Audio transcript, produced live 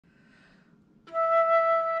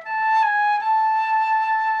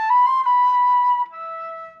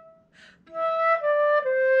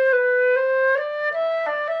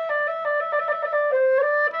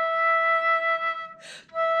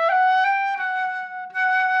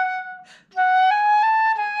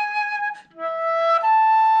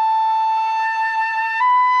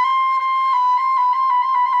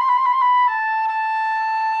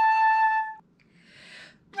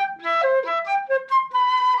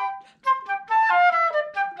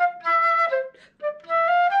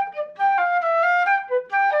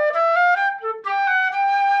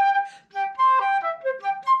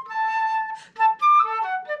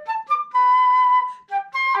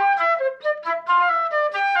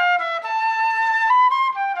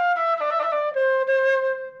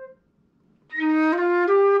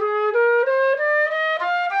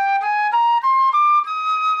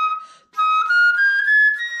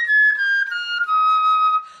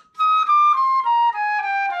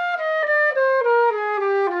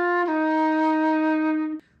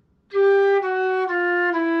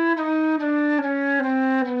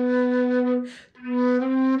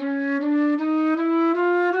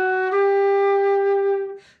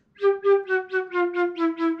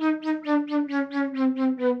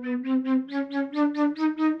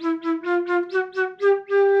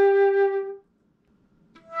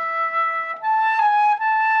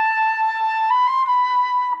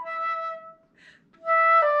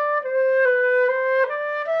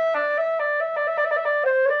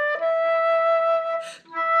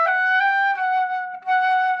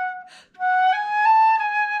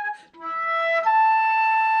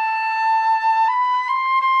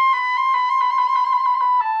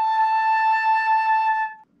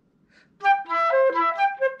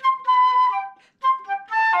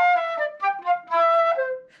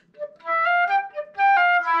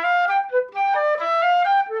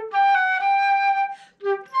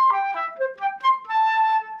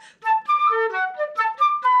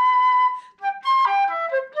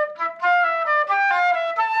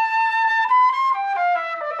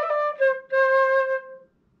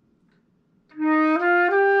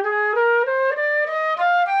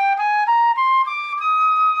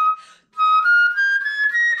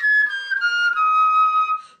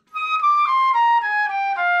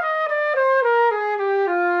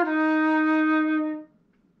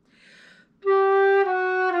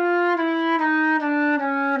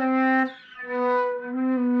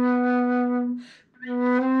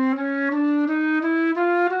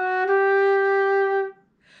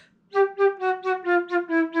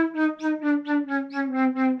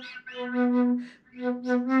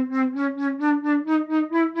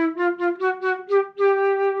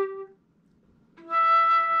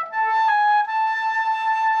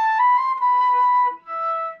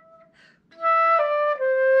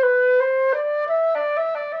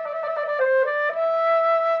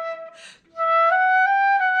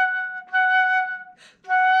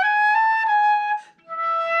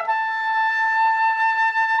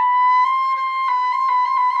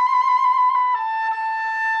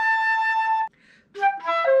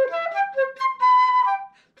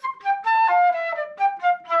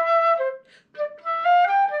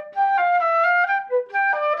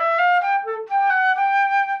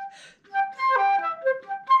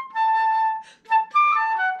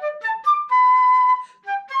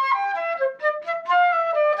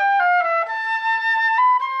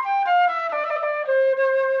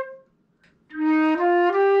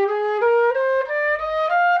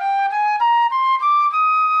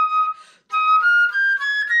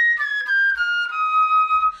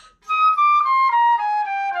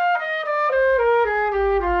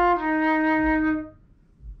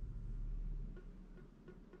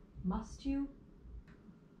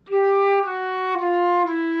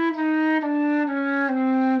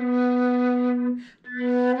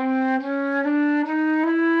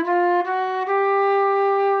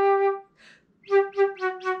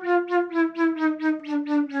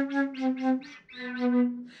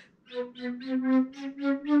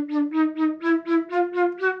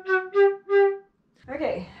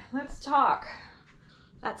talk.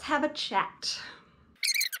 Let's have a chat.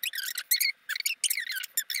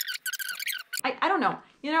 I don't know.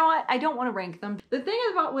 You know what? I don't want to rank them. The thing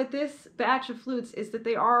about with this batch of flutes is that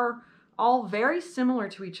they are all very similar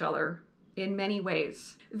to each other in many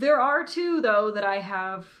ways. There are two, though, that I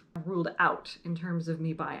have ruled out in terms of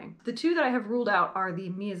me buying. The two that I have ruled out are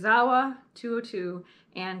the Miyazawa 202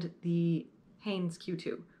 and the Haynes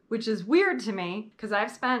Q2, which is weird to me because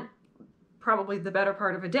I've spent probably the better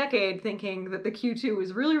part of a decade thinking that the Q2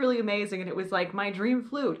 was really, really amazing and it was like my dream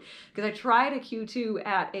flute. Because I tried a Q2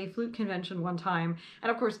 at a flute convention one time, and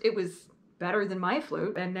of course it was better than my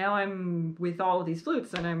flute, and now I'm with all of these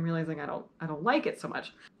flutes and I'm realizing I don't like it so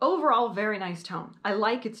much. Overall, very nice tone. I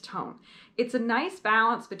like its tone. It's a nice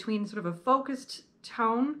balance between sort of a focused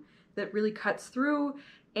tone that really cuts through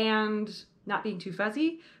and not being too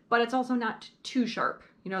fuzzy, but it's also not too sharp.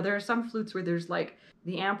 You know, there are some flutes where there's like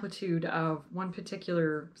the amplitude of one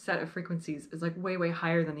particular set of frequencies is like way, way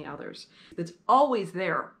higher than the others. It's always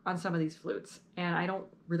there on some of these flutes, and I don't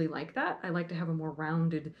really like that. I like to have a more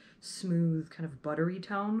rounded, smooth, kind of buttery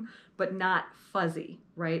tone, but not fuzzy,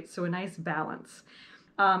 right? So a nice balance.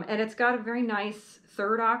 And it's got a very nice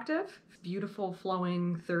third octave, beautiful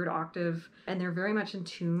flowing third octave, and they're very much in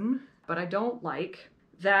tune, but I don't like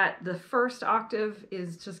that the first octave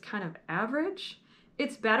is just kind of average.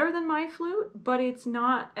 It's better than my flute, but it's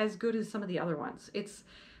not as good as some of the other ones. It's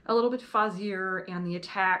a little bit fuzzier and the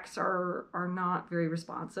attacks are not very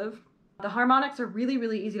responsive. The harmonics are really,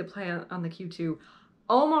 really easy to play on the Q2,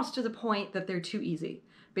 almost to the point that they're too easy,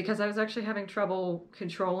 because I was actually having trouble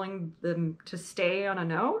controlling them to stay on a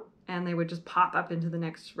note, and they would just pop up into the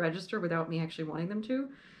next register without me actually wanting them to.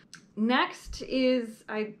 Next is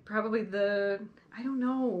I don't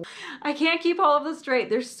know. I can't keep all of this straight.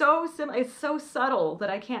 They're so similar. It's so subtle that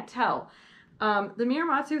I can't tell. The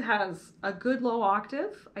Muramatsu has a good low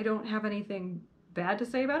octave. I don't have anything bad to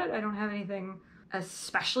say about it. I don't have anything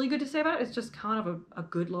especially good to say about it. It's just kind of a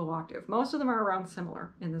good low octave. Most of them are around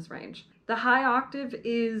similar in this range. The high octave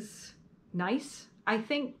is nice. I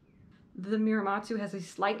think the Muramatsu has a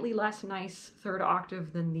slightly less nice third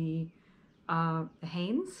octave than the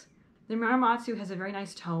Haynes. The Muramatsu has a very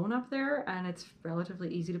nice tone up there, and it's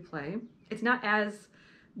relatively easy to play. It's not as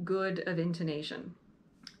good of intonation.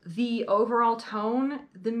 The overall tone,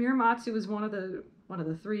 the Muramatsu is one of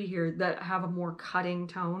the three here that have a more cutting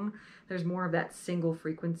tone. There's more of that single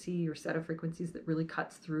frequency or set of frequencies that really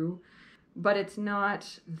cuts through, but it's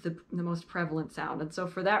not the most prevalent sound. And so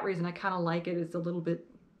for that reason, I kind of like it. It's a little bit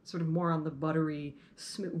sort of more on the buttery,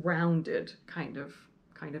 smooth, rounded kind of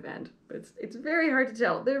end, but it's very hard to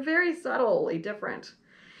tell. They're very subtly different.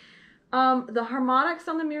 The harmonics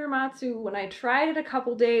on the Muramatsu, when I tried it a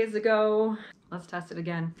couple days ago, let's test it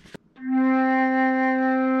again.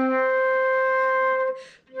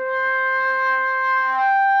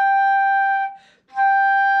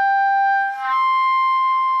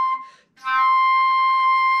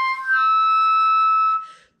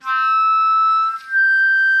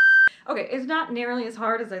 Okay, it's not nearly as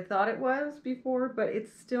hard as I thought it was before, but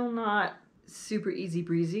it's still not super easy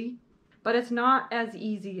breezy. But it's not as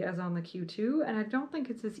easy as on the Q2, and I don't think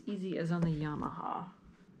it's as easy as on the Yamaha.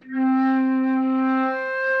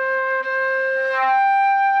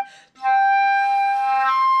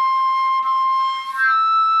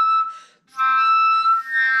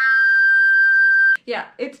 Yeah,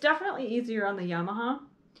 it's definitely easier on the Yamaha.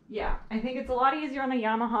 Yeah, I think it's a lot easier on the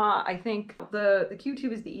Yamaha. I think the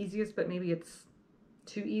Q2 is the easiest, but maybe it's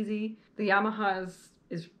too easy. The Yamaha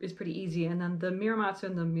is pretty easy, and then the Muramatsu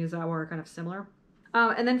and the Miyazawa are kind of similar.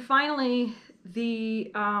 And then finally,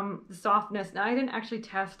 the softness. Now, I didn't actually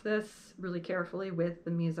test this really carefully with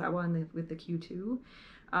the Miyazawa and with the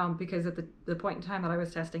Q2, because at the point in time that I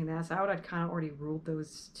was testing this out, I'd kind of already ruled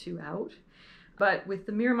those two out. But with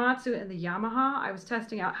the Muramatsu and the Yamaha, I was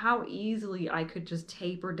testing out how easily I could just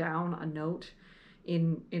taper down a note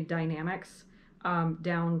in dynamics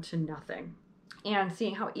down to nothing. And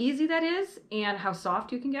seeing how easy that is and how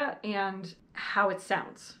soft you can get and how it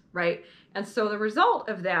sounds, right? And so the result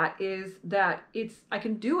of that is that I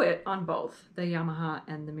can do it on both the Yamaha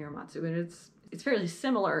and the Muramatsu, and it's fairly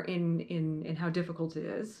similar in how difficult it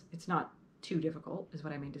is. It's not too difficult, is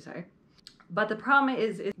what I mean to say. But the problem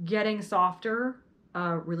is getting softer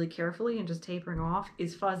really carefully and just tapering off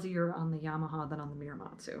is fuzzier on the Yamaha than on the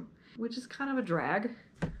Muramatsu, which is kind of a drag.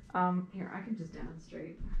 Here, I can just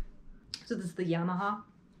demonstrate. So this is the Yamaha.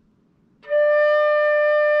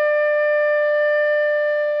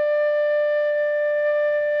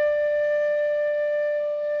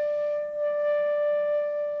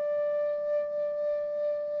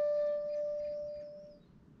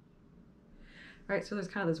 right? So there's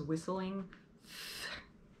kind of this whistling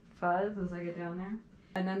fuzz as I get down there.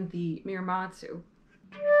 And then the Muramatsu.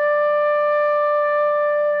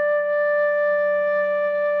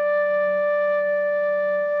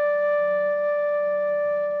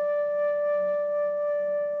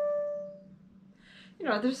 You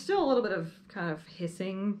know, there's still a little bit of kind of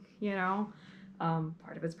hissing, you know.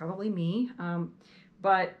 Part of it's probably me,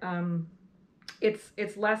 but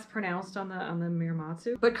it's less pronounced on the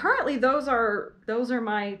Muramatsu. But currently, those are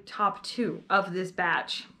my top 2 of this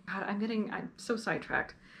batch. God, I'm so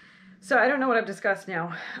sidetracked. So I don't know what I've discussed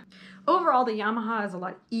now. Overall, the Yamaha is a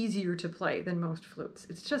lot easier to play than most flutes.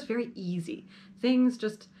 It's just very easy.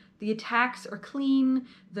 The attacks are clean,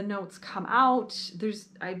 the notes come out.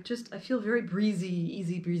 I feel very breezy,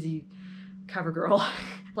 easy breezy cover girl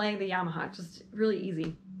playing the Yamaha, just really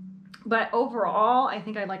easy. But overall, I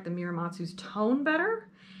think I like the Muramatsu's tone better,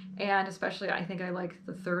 and especially I think I like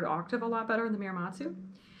the 3rd octave a lot better in the Muramatsu.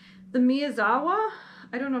 The Miyazawa,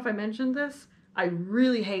 I don't know if I mentioned this, I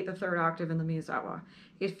really hate the 3rd octave in the Miyazawa.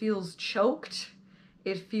 It feels choked.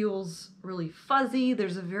 It feels really fuzzy.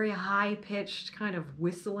 There's a very high-pitched kind of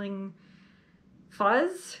whistling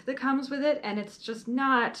fuzz that comes with it, and it's just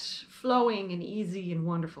not flowing and easy and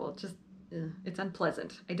wonderful. It's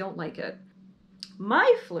unpleasant. I don't like it.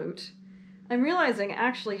 My flute, I'm realizing,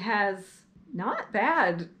 actually has not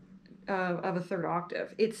bad of a 3rd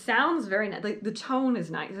octave. It sounds very nice. Like, the tone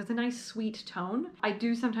is nice. It's a nice, sweet tone. I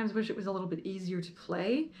do sometimes wish it was a little bit easier to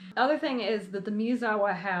play. The other thing is that the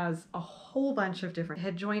Miyazawa has a whole bunch of different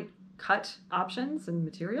head joint cut options and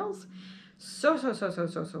materials. So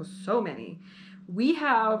many. We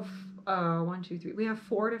have 1, 2, 3. We have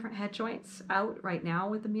 4 different head joints out right now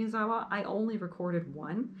with the Miyazawa. I only recorded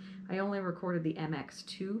 1. I only recorded the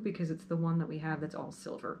MX2 because it's the one that we have that's all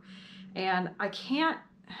silver. And I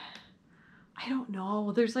don't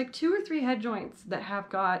know. There's like 2 or 3 head joints that have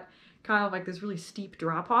got kind of like this really steep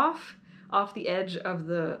drop off the edge of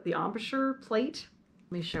the embouchure plate.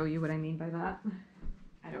 Let me show you what I mean by that.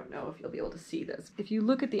 I don't know if you'll be able to see this. If you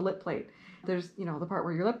look at the lip plate, there's, you know, the part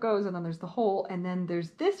where your lip goes, and then there's the hole, and then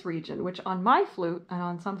there's this region, which on my flute and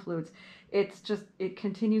on some flutes, it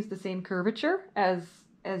continues the same curvature as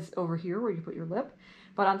over here where you put your lip.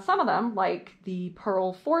 But on some of them, like the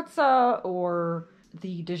Pearl Forza or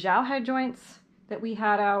the Dejau head joints that we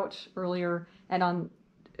had out earlier, and on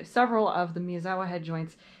several of the Miyazawa head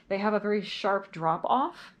joints, they have a very sharp drop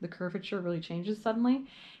off. The curvature really changes suddenly.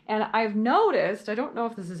 And I've noticed, I don't know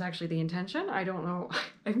if this is actually the intention. I don't know.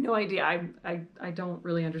 I have no idea. I don't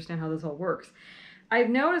really understand how this all works. I've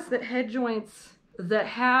noticed that head joints that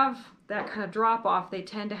have that kind of drop off, they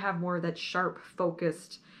tend to have more of that sharp,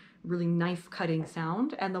 focused, really knife cutting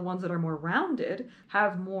sound. And the ones that are more rounded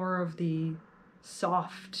have more of the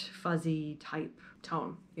soft, fuzzy type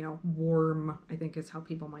tone, you know, warm, I think is how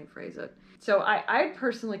people might phrase it. So I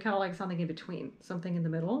personally kind of like something in between, something in the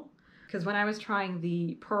middle. Because when I was trying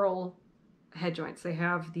the Pearl head joints, they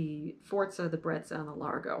have the Forza, the Brezza, and the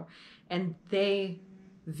Largo. And they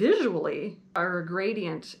visually are a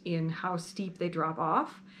gradient in how steep they drop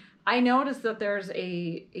off. I noticed that there's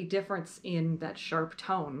a difference in that sharp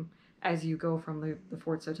tone as you go from the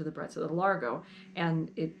Forza to the Brezza to the Largo,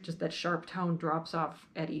 and it just, that sharp tone drops off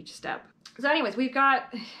at each step. So anyways, we've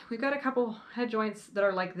got a couple head joints that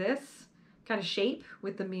are like this kind of shape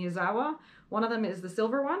with the Miyazawa. One of them is the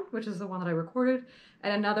silver one, which is the one that I recorded,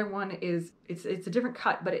 and another one is, it's a different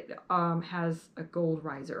cut, but it has a gold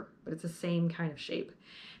riser, but it's the same kind of shape.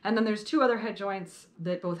 And then there's 2 other head joints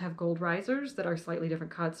that both have gold risers that are slightly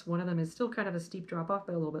different cuts. One of them is still kind of a steep drop off,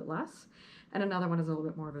 but a little bit less. And another one is a little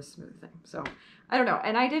bit more of a smooth thing. So I don't know.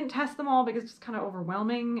 And I didn't test them all because it's kind of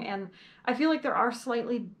overwhelming. And I feel like there are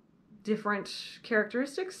slightly different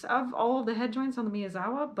characteristics of all of the head joints on the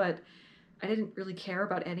Miyazawa, but I didn't really care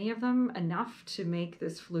about any of them enough to make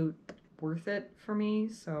this flute worth it for me.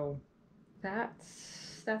 So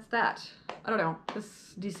that's that. I don't know.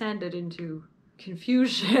 This descended into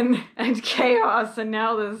confusion and chaos, and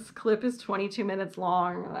now this clip is 22 minutes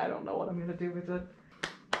long, and I don't know what I'm gonna do with it.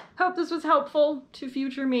 Hope this was helpful to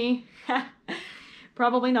future me.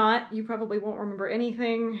 Probably not. You probably won't remember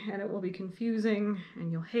anything, and it will be confusing,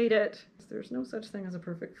 and you'll hate it. There's no such thing as a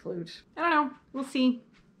perfect flute. I don't know. We'll see.